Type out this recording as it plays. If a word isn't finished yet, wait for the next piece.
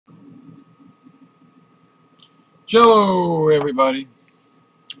Hello everybody.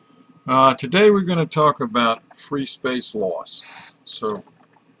 Today we're going to talk about free space loss. So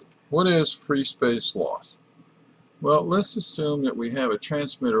what is free space loss? Well, let's assume that we have a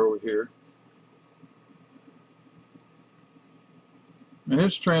transmitter over here and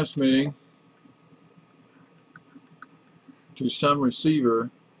it's transmitting to some receiver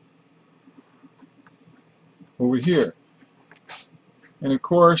over here. And of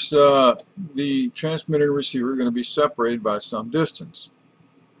course the transmitter and receiver are going to be separated by some distance.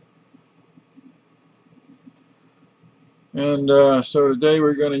 And so today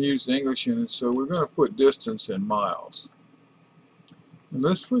we're going to use the English unit, so we're going to put distance in miles. And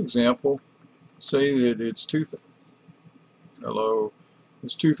let's, for example, say that it's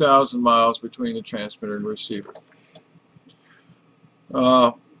 2,000 miles between the transmitter and receiver.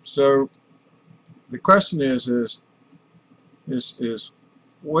 So the question is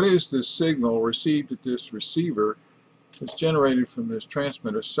what is the signal received at this receiver that's generated from this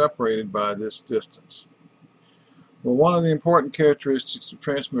transmitter separated by this distance? Well, one of the important characteristics of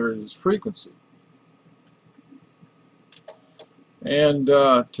transmitters is frequency. And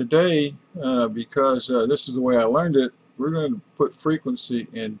today, because this is the way I learned it, we're going to put frequency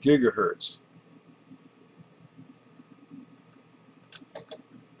in gigahertz.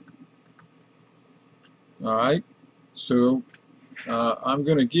 Alright, so I'm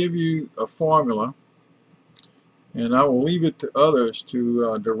going to give you a formula, and I will leave it to others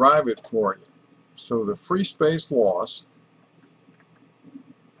to derive it for you. So the free space loss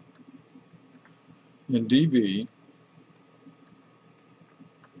in dB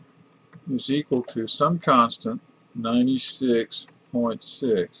is equal to some constant,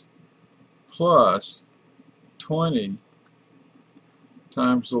 96.6, plus 20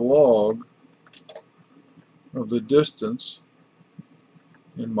 times the log of the distance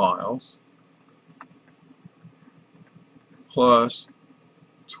in miles, plus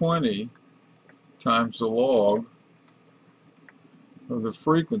 20 times the log of the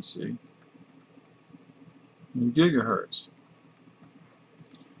frequency in gigahertz.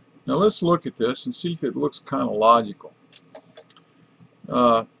 Now let's look at this and see if it looks kind of logical.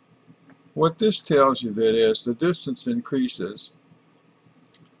 What this tells you, that is, the distance increases,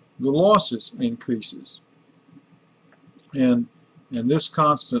 the losses increases, and this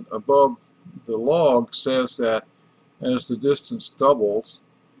constant above the log says that as the distance doubles,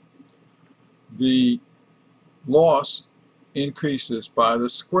 the loss increases by the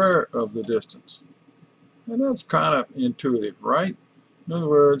square of the distance. And that's kind of intuitive, right? In other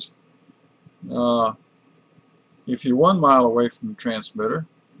words, if you're 1 mile away from the transmitter,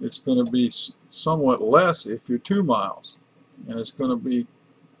 it's going to be somewhat less if you're 2 miles. And it's going to be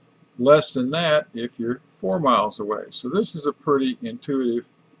less than that if you're 4 miles away. So this is a pretty intuitive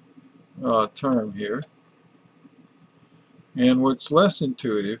term here. And what's less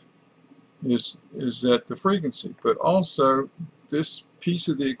intuitive is that the frequency, but also this piece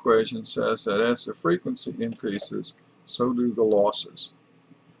of the equation says that as the frequency increases, so do the losses.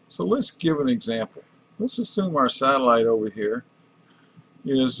 So let's give an example. Let's assume our satellite over here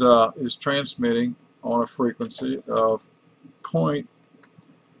is transmitting on a frequency of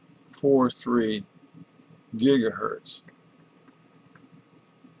 0.43 gigahertz.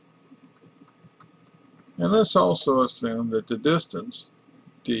 And let's also assume that the distance,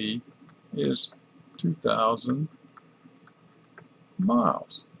 d, is 2,000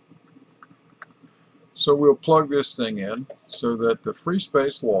 miles. So we'll plug this thing in so that the free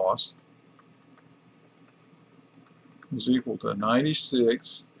space loss is equal to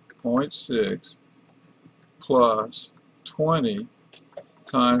 96.6 plus 20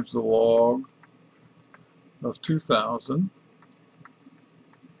 times the log of 2,000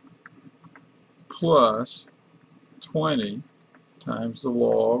 plus 20 times the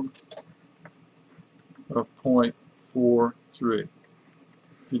log of 0.43.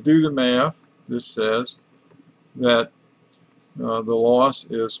 If you do the math, this says that the loss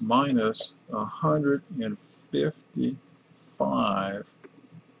is minus 155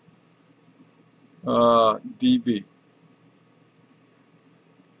 dB.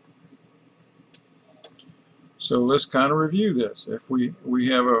 So let's kind of review this. If we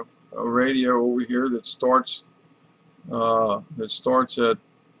have a radio over here that starts at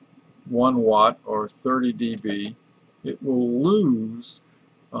 1 watt or 30 dB, it will lose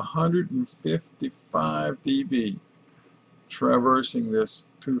 155 dB traversing this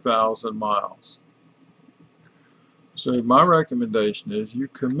 2,000 miles. So my recommendation is you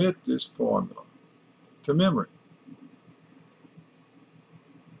commit this formula to memory.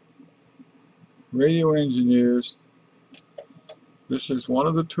 Radio engineers, this is one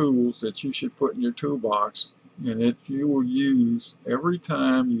of the tools that you should put in your toolbox and that you will use every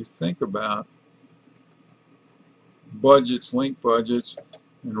time you think about budgets, link budgets,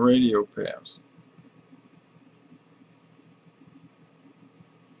 and radio paths.